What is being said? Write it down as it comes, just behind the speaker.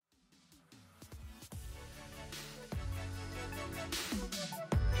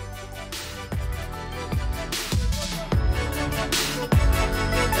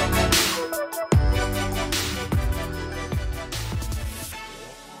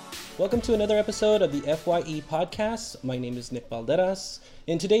Welcome to another episode of the FYE podcast. My name is Nick Balderas.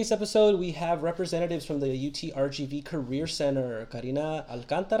 In today's episode, we have representatives from the UT RGV Career Center, Karina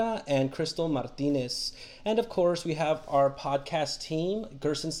Alcantara and Crystal Martinez. And of course, we have our podcast team,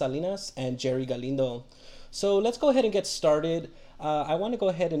 Gerson Salinas and Jerry Galindo. So let's go ahead and get started. I want to go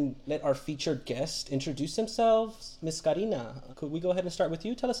ahead and let our featured guest introduce themselves. Miss Karina, could we go ahead and start with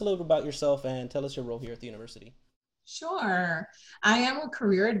you? Tell us a little bit about yourself and tell us your role here at the university. Sure. I am a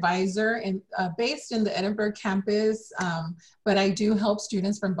career advisor based in the Edinburgh campus, but I do help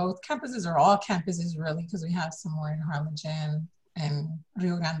students from both campuses, or all campuses really, because we have some more in Harlingen and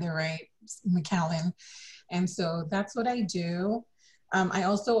Rio Grande, right, McAllen. And so that's what I do. I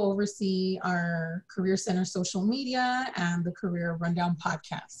also oversee our Career Center social media and the Career Rundown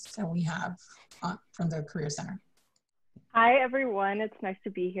podcast that we have from the Career Center. Hi, everyone. It's nice to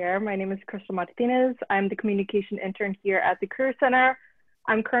be here. My name is Crystal Martinez. I'm the communication intern here at the Career Center.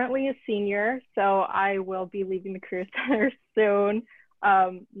 I'm currently a senior, so I will be leaving the Career Center soon,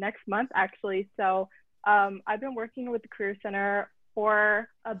 next month, actually. So I've been working with the Career Center for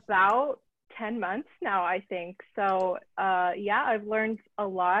about 10 months now, I think. So yeah, I've learned a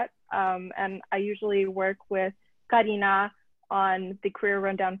lot, and I usually work with Karina on the Career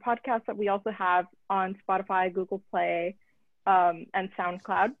Rundown podcast that we also have on Spotify, Google Play, and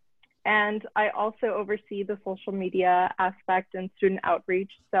SoundCloud. And I also oversee the social media aspect and student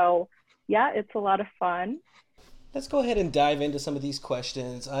outreach. So yeah, it's a lot of fun. Let's go ahead and dive into some of these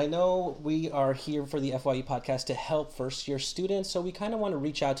questions. I know we are here for the FYE podcast to help first-year students, so we kind of want to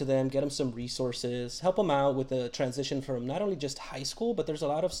reach out to them, get them some resources, help them out with the transition from not only just high school, but there's a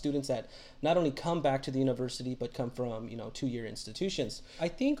lot of students that not only come back to the university, but come from, two-year institutions. I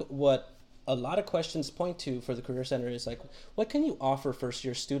think what a lot of questions point to for the Career Center is like, what can you offer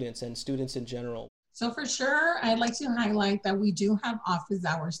first-year students and students in general? So for sure, I'd like to highlight that we do have office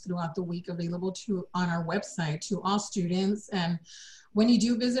hours throughout the week available on our website to all students. And when you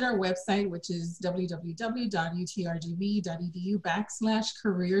do visit our website, which is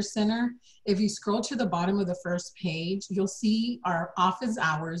www.utrgv.edu/career center, if you scroll to the bottom of the first page, you'll see our office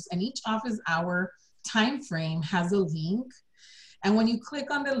hours, and each office hour time frame has a link. And when you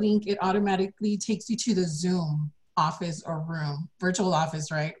click on the link, it automatically takes you to the Zoom office or room, virtual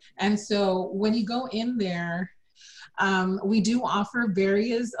office, right? And so when you go in there, we do offer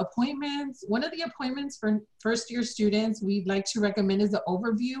various appointments. One of the appointments for first-year students we'd like to recommend is the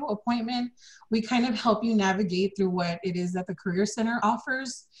overview appointment. We kind of help you navigate through what it is that the Career Center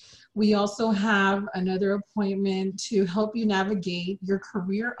offers. We also have another appointment to help you navigate your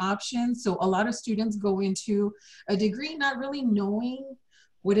career options. So a lot of students go into a degree not really knowing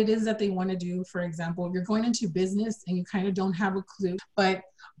what it is that they want to do. For example, you're going into business and you kind of don't have a clue, but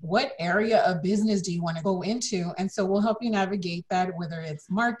what area of business do you want to go into? And so we'll help you navigate that, whether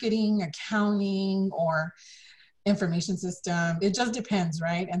it's marketing, accounting, or information system. It just depends,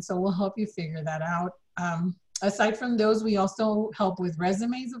 right? And so we'll help you figure that out. Aside from those, we also help with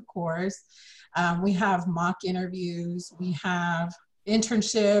resumes, of course. We have mock interviews, we have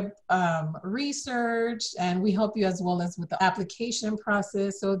internship research, and we help you as well as with the application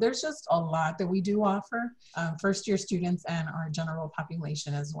process. So there's just a lot that we do offer first-year students and our general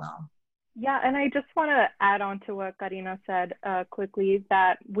population as well. Yeah, and I just want to add on to what Karina said quickly,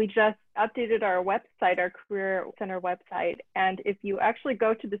 that we just updated our website, our Career Center website. And if you actually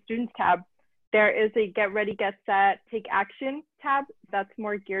go to the Students tab, there is a Get Ready, Get Set, Take Action tab that's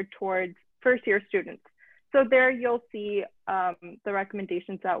more geared towards first-year students. So there you'll see the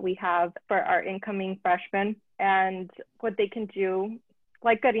recommendations that we have for our incoming freshmen and what they can do.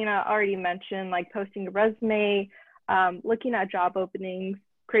 Like Karina already mentioned, like posting a resume, looking at job openings,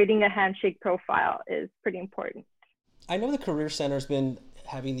 creating a handshake profile is pretty important. I know the Career Center's been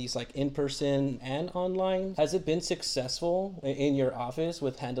having these like in-person and online. Has it been successful in your office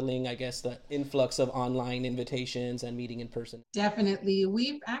with handling, I guess, the influx of online invitations and meeting in person? Definitely.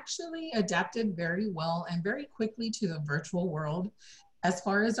 We've actually adapted very well and very quickly to the virtual world. As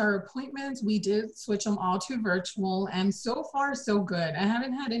far as our appointments, we did switch them all to virtual, and so far so good. I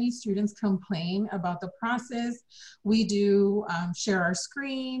haven't had any students complain about the process. We do share our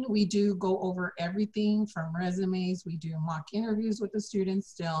screen. We do go over everything from resumes. We do mock interviews with the students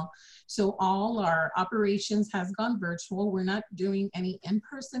still. So all our operations has gone virtual. We're not doing any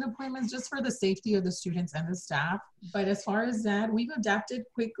in-person appointments just for the safety of the students and the staff. But as far as that, we've adapted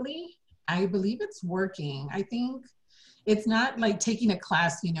quickly. I believe it's working. I think it's not like taking a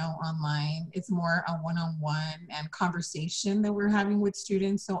class, online. It's more a one-on-one and conversation that we're having with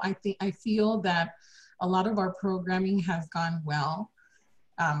students. So I feel that a lot of our programming has gone well.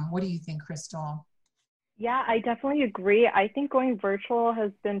 What do you think, Crystal? Yeah, I definitely agree. I think going virtual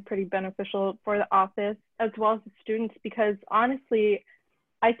has been pretty beneficial for the office as well as the students because honestly,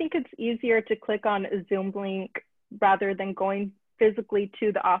 I think it's easier to click on a Zoom link rather than going physically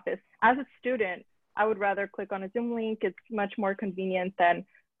to the office. As a student, I would rather click on a Zoom link. It's much more convenient than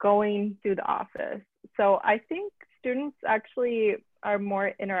going to the office. So I think students actually are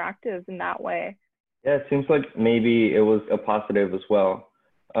more interactive in that way. Yeah, it seems like maybe it was a positive as well.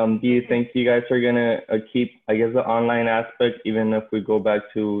 Do you think you guys are gonna keep, I guess, the online aspect even if we go back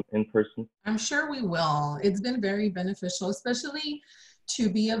to in person? I'm sure we will. It's been very beneficial, especially to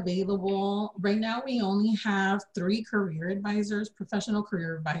be available. Right now, we only have 3 career advisors, professional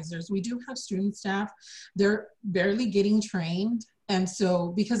career advisors. We do have student staff. They're barely getting trained. And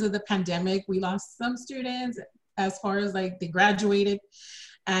so because of the pandemic, we lost some students as far as like they graduated.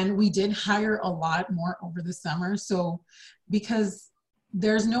 And we did hire a lot more over the summer. So because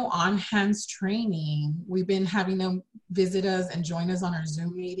there's no on-hands training, we've been having them visit us and join us on our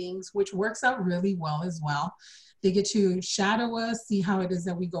Zoom meetings, which works out really well as well. They get to shadow us, see how it is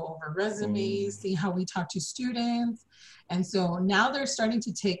that we go over resumes, see how we talk to students. And so now they're starting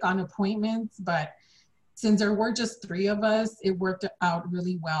to take on appointments, but since there were just 3 of us, it worked out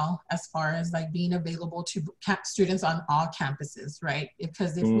really well as far as like being available to students on all campuses, right?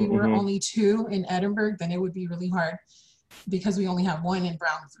 Because if we were only 2 in Edinburgh, then it would be really hard because we only have 1 in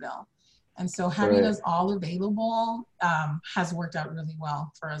Brownsville. And so having us all available has worked out really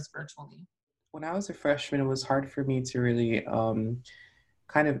well for us virtually. When I was a freshman, it was hard for me to really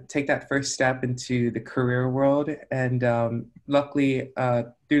kind of take that first step into the career world. And luckily,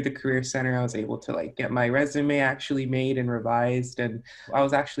 through the Career Center, I was able to like get my resume actually made and revised. And I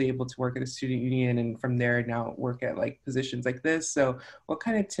was actually able to work at a student union and from there now work at like positions like this. So what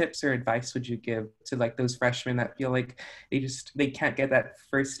kind of tips or advice would you give to like those freshmen that feel like they can't get that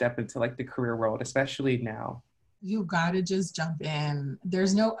first step into like the career world, especially now? You gotta just jump in.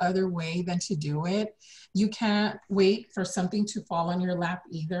 There's no other way than to do it. You can't wait for something to fall on your lap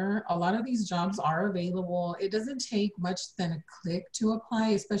either. A lot of these jobs are available. It doesn't take much than a click to apply,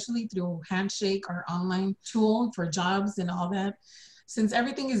 especially through Handshake or online tool for jobs and all that. Since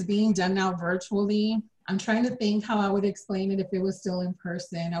everything is being done now virtually, I'm trying to think how I would explain it if it was still in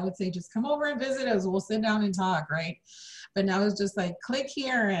person. I would say, just come over and visit us. We'll sit down and talk, right? But now it's just like, click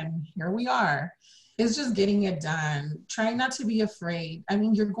here and here we are. It's just getting it done. Trying not to be afraid. I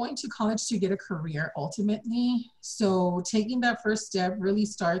mean, you're going to college to get a career ultimately. So taking that first step really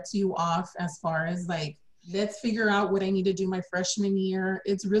starts you off as far as like, let's figure out what I need to do my freshman year.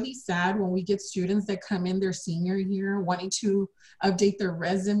 It's really sad when we get students that come in their senior year wanting to update their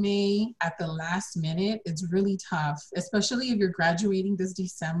resume at the last minute. It's really tough, especially if you're graduating this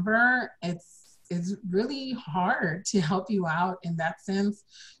December. It's really hard to help you out in that sense.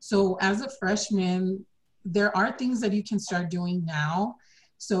 So as a freshman, there are things that you can start doing now.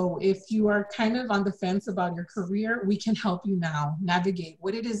 So if you are kind of on the fence about your career, we can help you now navigate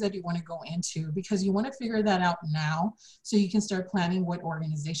what it is that you want to go into, because you want to figure that out now so you can start planning what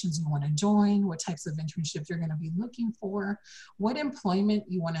organizations you want to join, what types of internships you're going to be looking for, what employment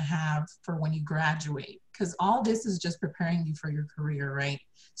you want to have for when you graduate, because all this is just preparing you for your career, right?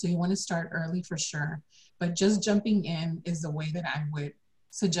 So you want to start early for sure, but just jumping in is the way that I would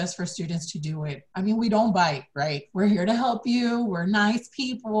suggest for students to do it. I mean, we don't bite, right? We're here to help you. We're nice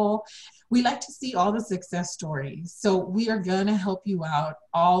people. We like to see all the success stories. So we are going to help you out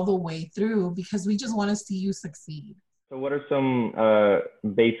all the way through because we just want to see you succeed. So what are some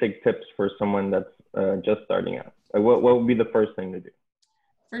basic tips for someone that's just starting out? Like what would be the first thing to do?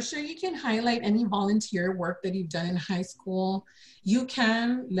 For sure, you can highlight any volunteer work that you've done in high school. You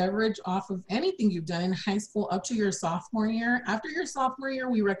can leverage off of anything you've done in high school up to your sophomore year. After your sophomore year,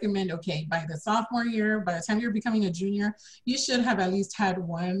 we recommend, okay, by the sophomore year, by the time you're becoming a junior, you should have at least had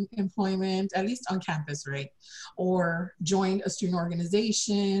 1 employment, at least on campus, right? Or joined a student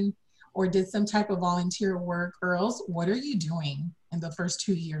organization, or did some type of volunteer work, or else what are you doing in the first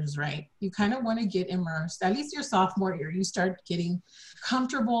 2 years, right? You kind of want to get immersed. At least your sophomore year, you start getting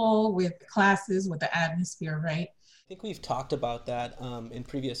comfortable with classes, with the atmosphere, right? I think we've talked about that in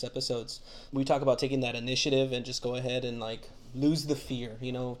previous episodes. We talk about taking that initiative and just go ahead and like lose the fear,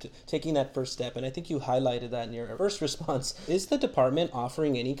 taking that first step. And I think you highlighted that in your first response. Is the department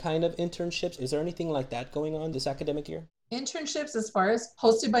offering any kind of internships? Is there anything like that going on this academic year? Internships, as far as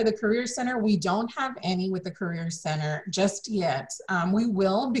hosted by the Career Center, we don't have any with the Career Center just yet. We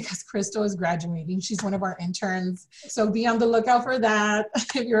will, because Crystal is graduating. She's one of our interns. So be on the lookout for that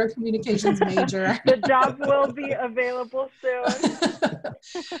if you're a communications major. The job will be available soon.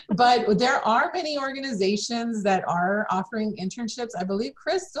 But there are many organizations that are offering internships. I believe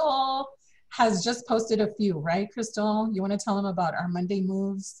Crystal has just posted a few, right, Crystal? You want to tell them about our Monday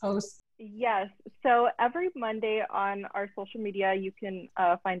Moves post? Yes. So every Monday on our social media, you can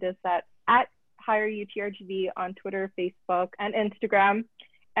find us at Higher UTRGV on Twitter, Facebook, and Instagram.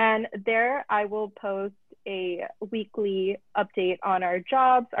 And there I will post a weekly update on our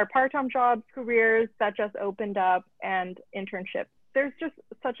jobs, our part-time jobs, careers that just opened up, and internships. There's just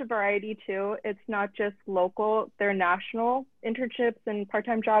such a variety too. It's not just local, they're national internships and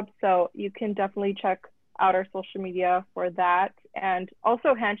part-time jobs. So you can definitely check out our social media for that. And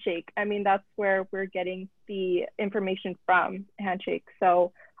also Handshake. I mean, that's where we're getting the information from, Handshake.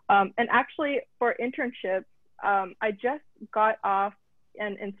 So, and actually for internships, I just got off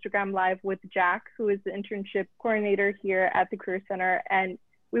an Instagram live with Jack, who is the internship coordinator here at the Career Center. And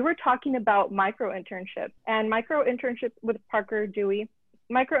we were talking about micro internships and micro internships with Parker Dewey.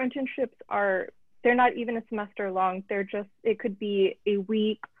 Micro internships they're not even a semester long. It could be a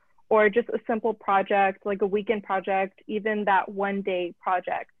week or just a simple project, like a weekend project, even that 1-day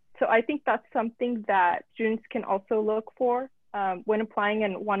project. So I think that's something that students can also look for when applying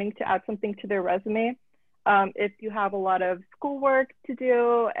and wanting to add something to their resume. If you have a lot of schoolwork to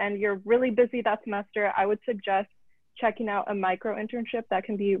do and you're really busy that semester, I would suggest checking out a micro internship that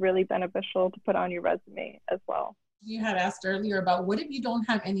can be really beneficial to put on your resume as well. You had asked earlier about what if you don't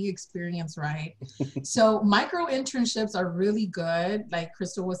have any experience, right? So micro internships are really good. Like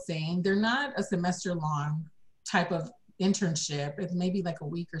Crystal was saying, they're not a semester long type of internship. It's maybe like a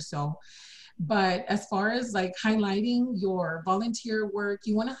week or so. But as far as like highlighting your volunteer work,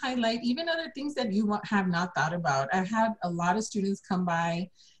 you want to highlight even other things that you have not thought about. I've had a lot of students come by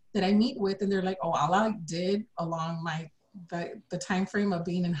that I meet with and they're like, oh, all I did along the time frame of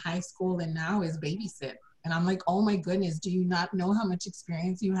being in high school and now is babysit. And I'm like, oh my goodness, do you not know how much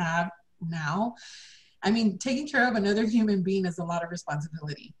experience you have now? I mean, taking care of another human being is a lot of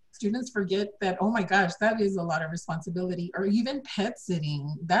responsibility. Students forget that, oh my gosh, that is a lot of responsibility. Or even pet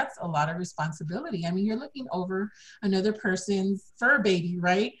sitting, that's a lot of responsibility. I mean, you're looking over another person's fur baby,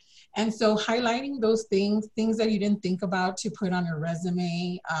 right? And so highlighting those things that you didn't think about to put on your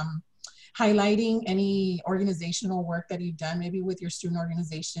resume, highlighting any organizational work that you've done, maybe with your student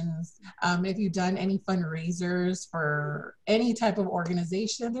organizations. If you've done any fundraisers for any type of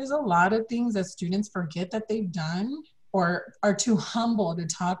organization, there's a lot of things that students forget that they've done or are too humble to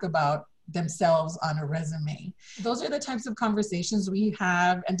talk about themselves on a resume. Those are the types of conversations we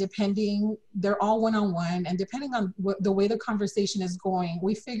have, and they're all one-on-one, and depending on the way the conversation is going,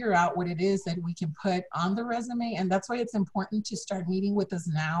 we figure out what it is that we can put on the resume. And that's why it's important to start meeting with us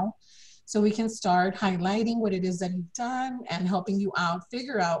now, so we can start highlighting what it is that you've done and helping you out,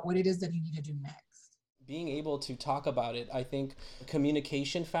 figure out what it is that you need to do next. Being able to talk about it, I think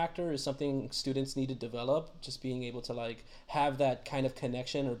communication factor is something students need to develop, just being able to like have that kind of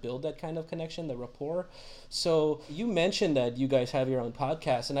connection or build that kind of connection, the rapport. So you mentioned that you guys have your own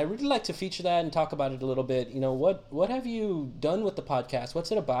podcast, and I really like to feature that and talk about it a little bit. You know, what have you done with the podcast?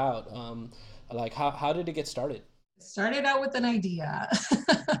 What's it about? Like how did it get started? Started out with an idea.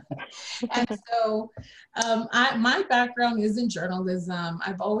 And so my background is in journalism.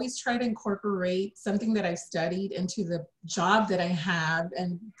 I've always tried to incorporate something that I've studied into the job that I have.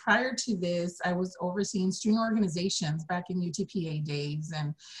 And prior to this, I was overseeing student organizations back in UTPA days.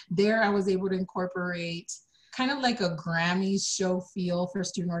 And there I was able to incorporate kind of like a Grammys show feel for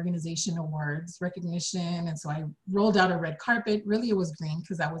student organization awards recognition. And so I rolled out a red carpet. Really, it was green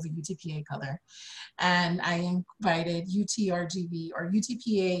because that was a UTPA color. And I invited UTRGV or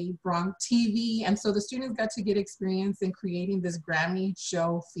UTPA Bronx TV. And so the students got to get experience in creating this Grammy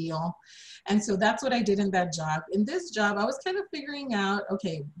show feel. And so that's what I did in that job. In this job, I was kind of figuring out,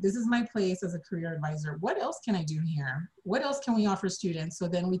 okay, this is my place as a career advisor. What else can I do here? What else can we offer students? So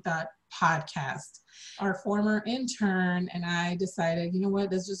then we thought podcast. Our former intern and I decided, you know what,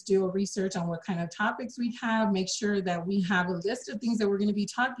 let's just do a research on what kind of topics we have, make sure that we have a list of things that we're going to be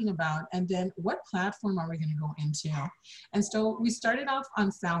talking about, and then what platform are we going to go into? And so we started off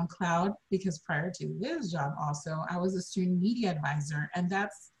on SoundCloud, because prior to this job also, I was a student media advisor, and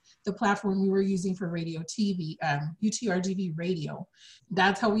that's the platform we were using for radio TV, UTRGV radio.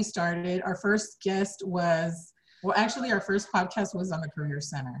 That's how we started. Our first guest was, well, actually our first podcast was on the Career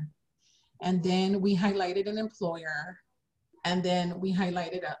Center. And then we highlighted an employer, and then we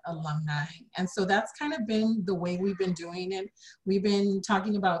highlighted alumni. And so that's kind of been the way we've been doing it. We've been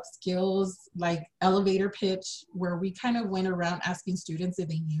talking about skills like elevator pitch, where we kind of went around asking students if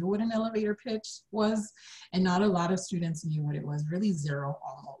they knew what an elevator pitch was. And not a lot of students knew what it was, really zero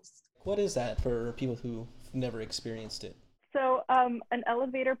almost. What is that for people who've never experienced it? So an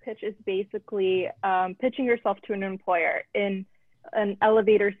elevator pitch is basically pitching yourself to an employer in an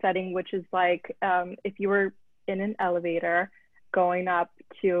elevator setting, which is like if you were in an elevator going up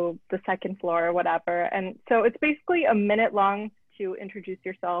to the second floor or whatever. And so it's basically a minute long to introduce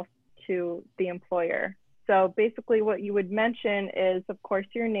yourself to the employer. So basically what you would mention is, of course,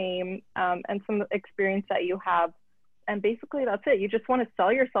 your name and some experience that you have. And basically that's it. You just want to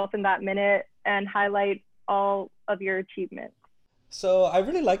sell yourself in that minute and highlight all of your achievements. So I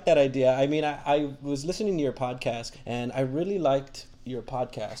really like that idea. I mean, I was listening to your podcast and I really liked your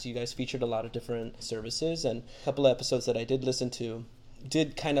podcast. You guys featured a lot of different services, and a couple of episodes that I did listen to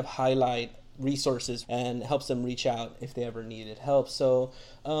did kind of highlight resources and helps them reach out if they ever needed help. So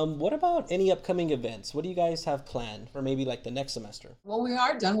what about any upcoming events? What do you guys have planned for maybe like the next semester? Well, we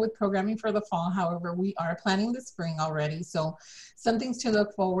are done with programming for the fall. However, we are planning the spring already. So some things to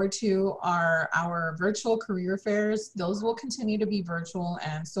look forward to are our virtual career fairs. Those will continue to be virtual,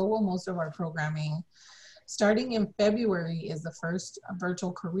 and so will most of our programming. Starting in February is the first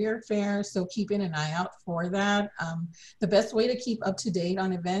virtual career fair, so keeping an eye out for that. The best way to keep up to date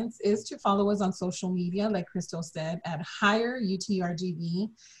on events is to follow us on social media, like Crystal said, at Hire UTRGV.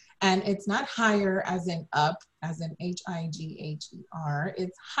 And it's not hire as in up, as in HIGHER.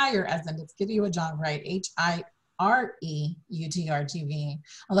 It's hire as in let's give you a job, right? HIREUTRGV.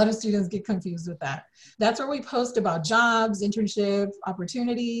 A lot of students get confused with that. That's where we post about jobs, internship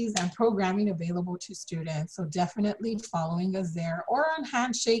opportunities, and programming available to students. So definitely following us there, or on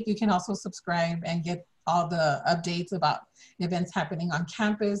Handshake. You can also subscribe and get all the updates about events happening on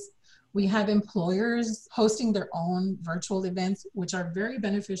campus. We have employers hosting their own virtual events, which are very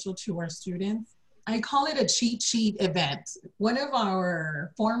beneficial to our students. I call it a cheat sheet event. One of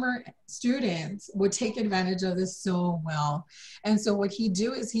our former students would take advantage of this so well. And so what he'd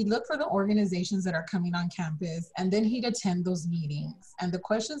do is he'd look for the organizations that are coming on campus, and then he'd attend those meetings. And the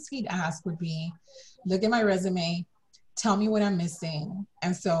questions he'd ask would be, look at my resume, tell me what I'm missing.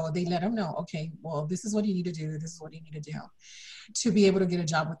 And so they let him know, okay, well, this is what you need to do. This is what you need to do to be able to get a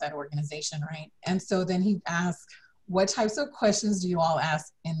job with that organization, right? And so then he'd ask, what types of questions do you all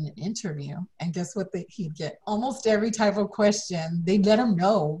ask in an interview? And guess what he'd get? Almost every type of question. They let him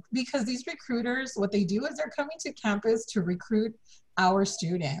know, because these recruiters, what they do is they're coming to campus to recruit our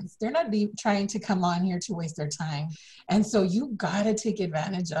students. They're not trying to come on here to waste their time. And so you gotta take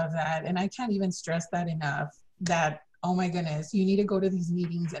advantage of that. And I can't even stress that enough, that, oh my goodness, you need to go to these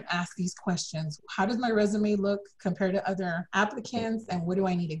meetings and ask these questions. How does my resume look compared to other applicants? And what do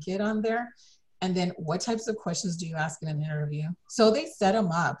I need to get on there? And then what types of questions do you ask in an interview? So they set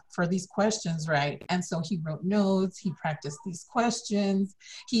him up for these questions, right? And so he wrote notes, he practiced these questions.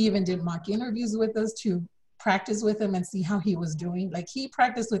 He even did mock interviews with us to practice with him and see how he was doing. Like, he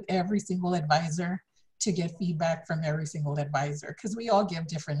practiced with every single advisor to get feedback from every single advisor, because we all give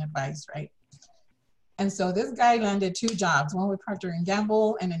different advice, right? And so this guy landed 2 jobs, one with Procter &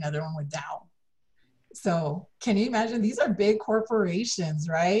 Gamble and another one with Dow. So can you imagine? These are big corporations,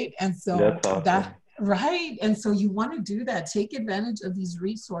 right? And so That's awesome. right. And so you want to do that. Take advantage of these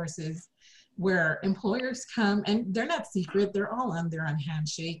resources where employers come, and they're not secret. They're all on there on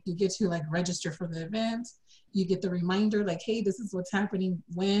Handshake. You get to like register for the event. You get the reminder like, hey, this is what's happening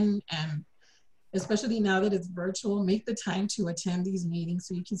when, and especially now that it's virtual, make the time to attend these meetings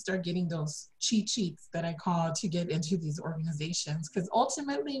so you can start getting those cheat sheets that I call to get into these organizations. Because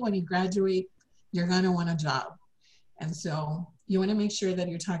ultimately when you graduate, you're going to want a job. And so you want to make sure that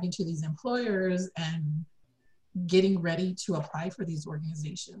you're talking to these employers and getting ready to apply for these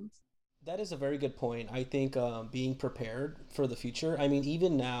organizations. That is a very good point. I think being prepared for the future. I mean,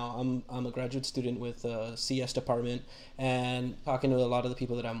 even now, I'm a graduate student with the CS department, and talking to a lot of the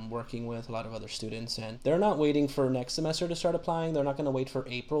people that I'm working with, a lot of other students, and they're not waiting for next semester to start applying. They're not going to wait for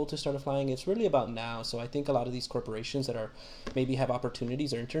April to start applying. It's really about now. So I think a lot of these corporations that are maybe have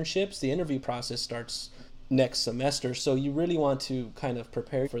opportunities or internships, the interview process starts next semester. So you really want to kind of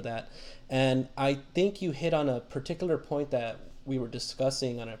prepare for that. And I think you hit on a particular point that we were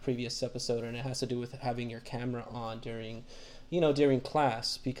discussing on a previous episode, and it has to do with having your camera on during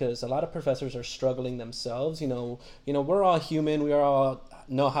class, because a lot of professors are struggling themselves. We're all human. We are all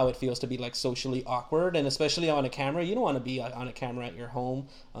know how it feels to be like socially awkward, and especially on a camera. You don't want to be on a camera at your home.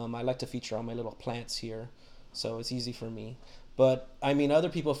 I like to feature all my little plants here, so it's easy for me. But I mean, other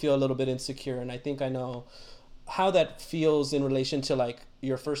people feel a little bit insecure, and I think I know how that feels in relation to like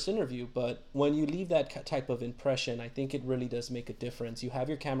your first interview. But when you leave that type of impression, I think it really does make a difference. You have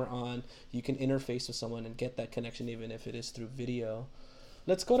your camera on, you can interface with someone and get that connection, even if it is through video.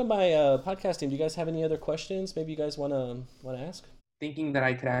 Let's go to my podcast team. Do you guys have any other questions maybe you guys want to ask? Thinking that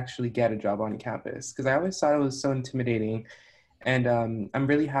I could actually get a job on campus, because I always thought it was so intimidating. And I'm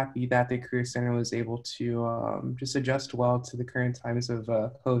really happy that the Career Center was able to just adjust well to the current times of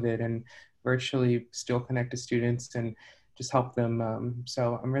COVID and virtually still connect to students and just help them.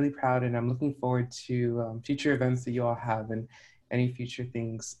 So I'm really proud, and I'm looking forward to future events that you all have, and any future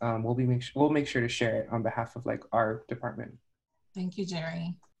things. We'll make sure to share it on behalf of like our department. Thank you,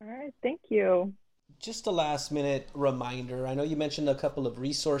 Jerry. All right, thank you. Just a last minute reminder. I know you mentioned a couple of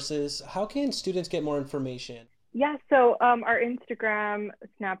resources. How can students get more information? Yeah, so our Instagram,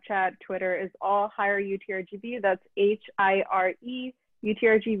 Snapchat, Twitter is all Hire UTRGV. That's HIRE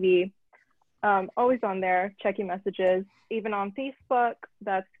UTRGV. Always on there, checking messages. Even on Facebook,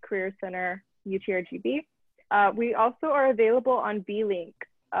 that's Career Center UTRGV. We also are available on B-Link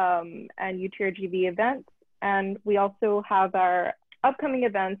and UTRGV events. And we also have our upcoming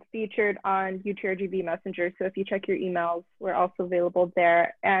events featured on UTRGV Messenger. So if you check your emails, we're also available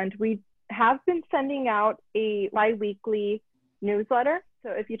there. And we have been sending out a bi-weekly newsletter. So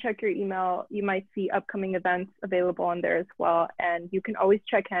if you check your email, you might see upcoming events available on there as well. And you can always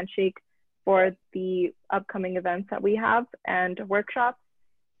check Handshake for the upcoming events that we have and workshops.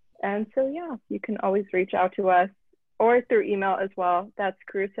 And so, yeah, you can always reach out to us or through email as well. That's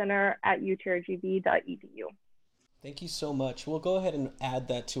careercenter@utrgv.edu. Thank you so much. We'll go ahead and add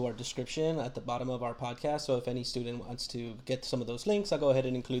that to our description at the bottom of our podcast. So if any student wants to get some of those links, I'll go ahead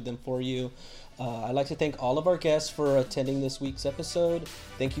and include them for you. I'd like to thank all of our guests for attending this week's episode.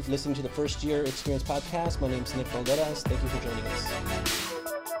 Thank you for listening to the First Year Experience Podcast. My name is Nick Valderas. Thank you for joining us.